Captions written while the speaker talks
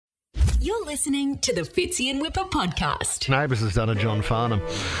You're listening to the Fitzy and Whipper podcast. Neighbours has done a John Farnham.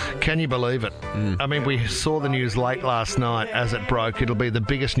 Can you believe it? I mean, we saw the news late last night as it broke. It'll be the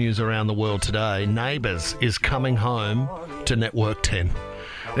biggest news around the world today. Neighbours is coming home to Network 10.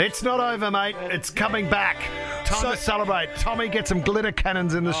 It's not over, mate. It's coming back. Time to celebrate. Tommy, get some glitter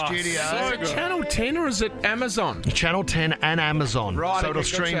cannons in the studio. So is it Channel 10 or is it Amazon? Channel 10 and Amazon. Right, so it'll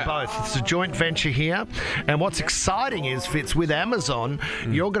stream both. It's a joint venture here. And what's exciting is, Fitz, with Amazon,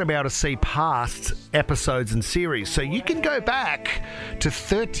 you're going to be able to see past episodes and series. So you can go back to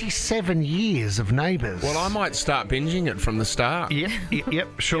 37 years of Neighbours. Well, I might start binging it from the start.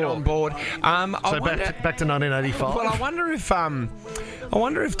 Yep, sure. Get on board. So back to 1985. Well, I wonder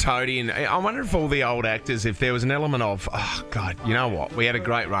if Toadie and I wonder if all the old actors, if there was an element of, oh God, you know what? We had a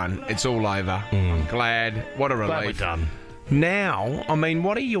great run. It's all over. I'm glad. What a relief. Glad we're done. Now, I mean,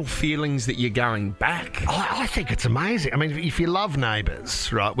 what are your feelings that you're going back? I think it's amazing. I mean, if you love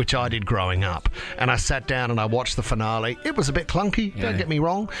Neighbours, right, which I did growing up, and I sat down and I watched the finale, it was a bit clunky, don't get me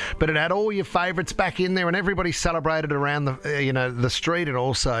wrong, but it had all your favourites back in there and everybody celebrated around the street and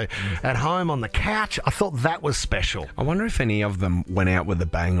also at home on the couch. I thought that was special. I wonder if any of them went out with a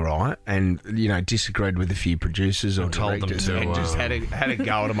bang, right, and, disagreed with a few producers or told them to, and just had a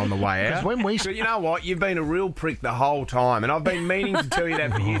go at them on the way out. But you know what? You've been a real prick the whole time. And I've been meaning to tell you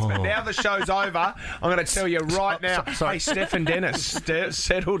that for years, but now the show's over, I'm going to tell you right now. Sorry. Hey, Steph Dennis,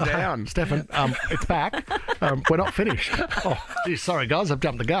 settle down. Stefan, it's back. We're not finished. Oh, geez, sorry, guys, I've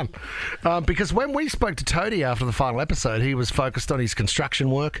jumped the gun. Because when we spoke to Toadie after the final episode, he was focused on his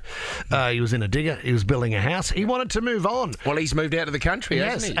construction work. He was in a digger. He was building a house. He wanted to move on. Well, he's moved out of the country,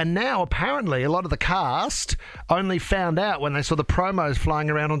 hasn't he? And now, apparently, a lot of the cast only found out when they saw the promos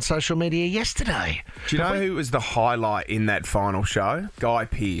flying around on social media yesterday. Do you know who was the highlight in that final show? Guy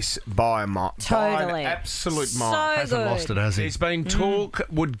Pearce, by a mile. Totally. By an absolute mile. Hasn't lost it, has he? There's been talk,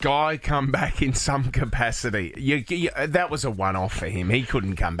 would Guy come back in some capacity? That was a one-off for him. He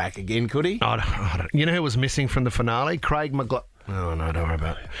couldn't come back again, could he? I don't. You know who was missing from the finale? Craig McGlock. Oh, no, don't worry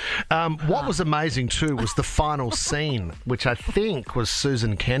about it. What was amazing, too, was the final scene, which I think was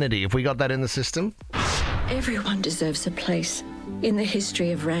Susan Kennedy. Have we got that in the system? Everyone deserves a place in the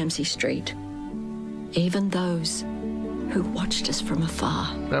history of Ramsay Street. Even those who watched us from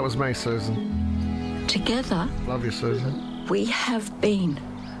afar. That was me, Susan. Together, Love you, Susan. we have been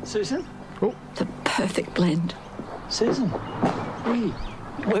Susan? Oh. the perfect blend. Susan?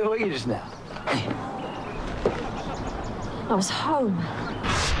 Where were you just now? I was home.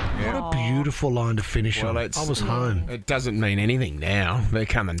 What a beautiful line to finish on. I was home. It doesn't mean anything now. They're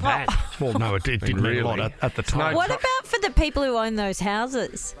coming back. Well, no, it did mean a lot at the time. What about for the people who own those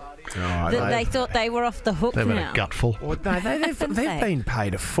houses? They thought they were off the hook They've now. been a gutful. Well, no, they've been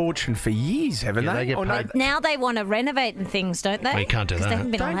paid a fortune for years, haven't Yeah, they? they get paid. Now they want to renovate and things, don't they? Well, you can't do 'Cause that. They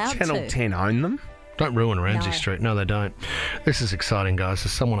haven't been Don't allowed Channel to. 10 own them? Don't ruin Ramsay No. Street. No, they don't. This is exciting, guys.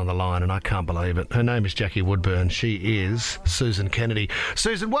 There's someone on the line, and I can't believe it. Her name is Jackie Woodburn. She is Susan Kennedy.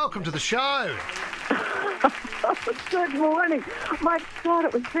 Susan, welcome to the show. Good morning. My God,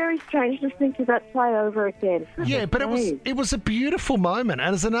 it was very strange listening to that play over again. Yeah, but it was a beautiful moment.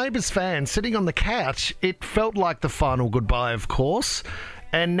 And as a Neighbours fan, sitting on the couch, it felt like the final goodbye, of course.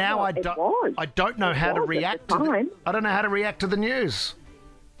 And now Well, I don't know how to was at react the to time. I don't know how to react to the news.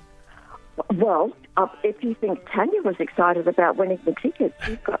 Well, if you think Tanya was excited about winning the tickets,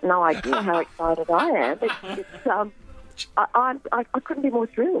 you've got no idea how excited I am. I couldn't be more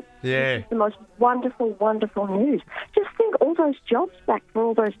thrilled. Yeah. It's the most wonderful, wonderful news. Just think all those jobs back for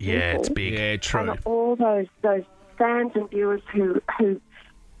all those people. Yeah, it's big. Yeah, true. And all those fans and viewers who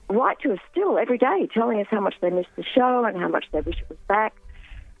write to us still every day telling us how much they missed the show and how much they wish it was back.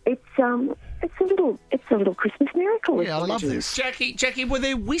 It's a little Christmas miracle. Yeah, I love this. Jackie, were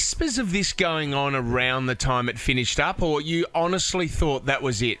there whispers of this going on around the time it finished up, or you honestly thought that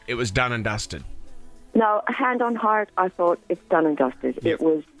was it? It was done and dusted? No, hand on heart, I thought it's done and dusted. Yep. It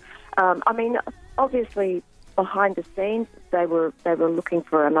was, obviously behind the scenes they were looking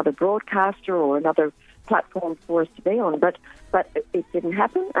for another broadcaster or another platform for us to be on, but it didn't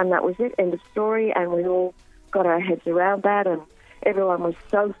happen, and that was it. End of story, and we all got our heads around that, and everyone was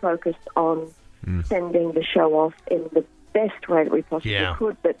so focused on sending the show off in the best way that we possibly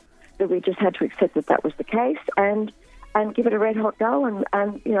could, that we just had to accept that was the case and give it a red hot go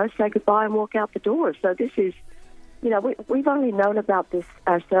and say goodbye and walk out the door. So this is, we've only known about this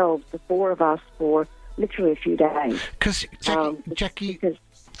ourselves, the four of us, for literally a few days. Because Jackie,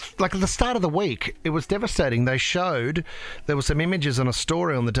 like at the start of the week, it was devastating. They showed, there were some images on a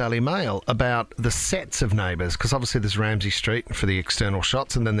story on the Daily Mail about the sets of Neighbours, because obviously there's Ramsay Street for the external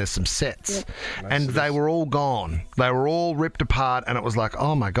shots, and then there's some sets. Yeah. And they were all gone. They were all ripped apart, and it was like,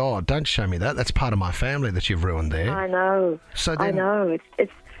 oh my God, don't show me that. That's part of my family that you've ruined there. I know. So then, I know.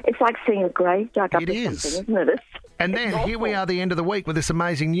 It's like seeing a grave dug up or something, isn't it? And then here we are, the end of the week, with this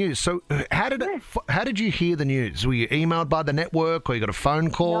amazing news. So how did you hear the news? Were you emailed by the network, or you got a phone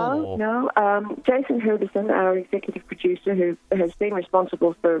call? No. Jason Herbison, our executive producer, who has been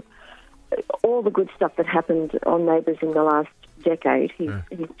responsible for all the good stuff that happened on Neighbours in the last decade, he's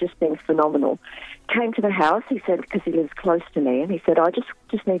just been phenomenal, came to the house. He said, because he lives close to me, and he said, I just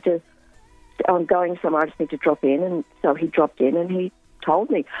need to, I'm going somewhere, I just need to drop in. And so he dropped in and he told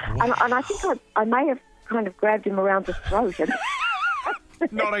me. Wow. And I think I may have kind of grabbed him around the throat. And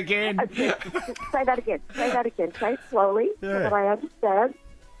not again. Say that again. Say it slowly so that I understand.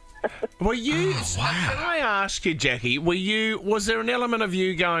 Were you? Can I ask you, Jackie? Was there an element of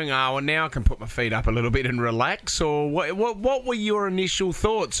you going, oh, well, now I can put my feet up a little bit and relax, or what were your initial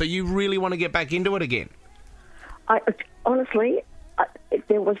thoughts? So you really want to get back into it again? Honestly,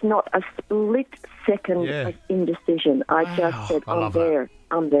 there was not a split second of indecision. I just said,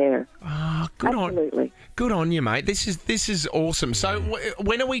 I'm there. Oh, good on you, mate. This is awesome. So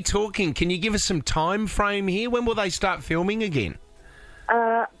when are we talking? Can you give us some time frame here? When will they start filming again?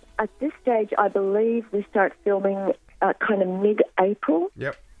 At this stage, I believe we start filming kind of mid-April.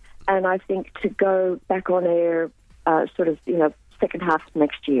 Yep. And I think to go back on air sort of, second half of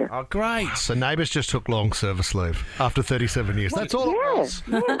next year. Oh, great. So Neighbours just took long service leave after 37 years. That's all it was.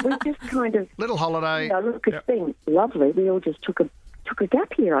 Yeah, we just kind of... Little holiday. Look, it's been lovely. We all just took a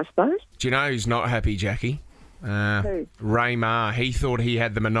gap year, I suppose. Do you know who's not happy, Jackie? Ray Maher. He thought he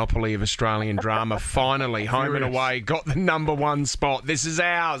had the monopoly of Australian drama. Finally, home and away, got the number 1 spot. This is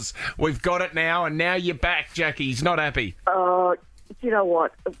ours. We've got it now, and now you're back, Jackie. He's not happy. Do you know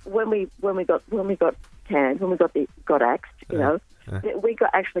what? When we got canned, when we got axed, we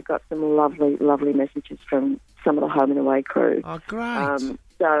actually got some lovely messages from some of the home and away crew. Oh, great.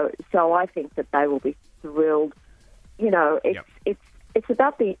 So I think that they will be thrilled. It's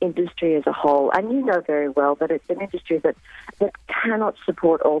about the industry as a whole, and you know very well that it's an industry that cannot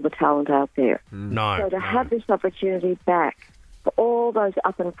support all the talent out there. No. So to have this opportunity back for all those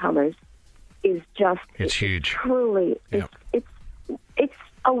up-and-comers is just... It's huge. Truly, it's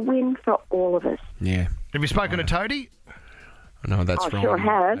a win for all of us. Yeah. Have you spoken to Toadie? No, that's wrong. Sure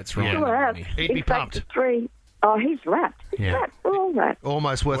have. That's wrong. Sure have. He'd be pumped. He's wrapped. He's wrapped. We're all wrapped.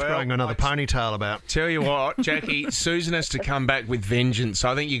 Almost worth growing another ponytail about. Tell you what, Jackie, Susan has to come back with vengeance.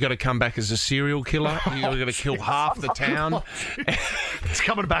 I think you've got to come back as a serial killer. You've got to kill half the town. It's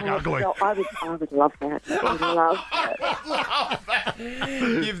coming back ugly. No, I would love that. I would love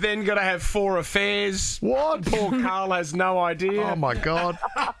that. You've then got to have 4 affairs. What? Poor Carl has no idea. Oh, my God.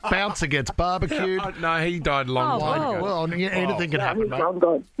 Bouncer gets barbecued. No, he died long time ago. Well, anything can happen, mate. He's long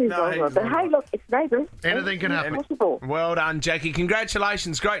gone. But hey, look, it's Neighbours. Anything can happen. Possible. Well done, Jackie.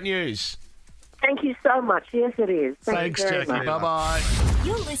 Congratulations. Great news. Thank you so much. Yes, it is. Thanks, Jackie. Bye-bye.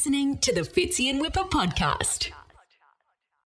 You're listening to the Fitzy and Whipper podcast.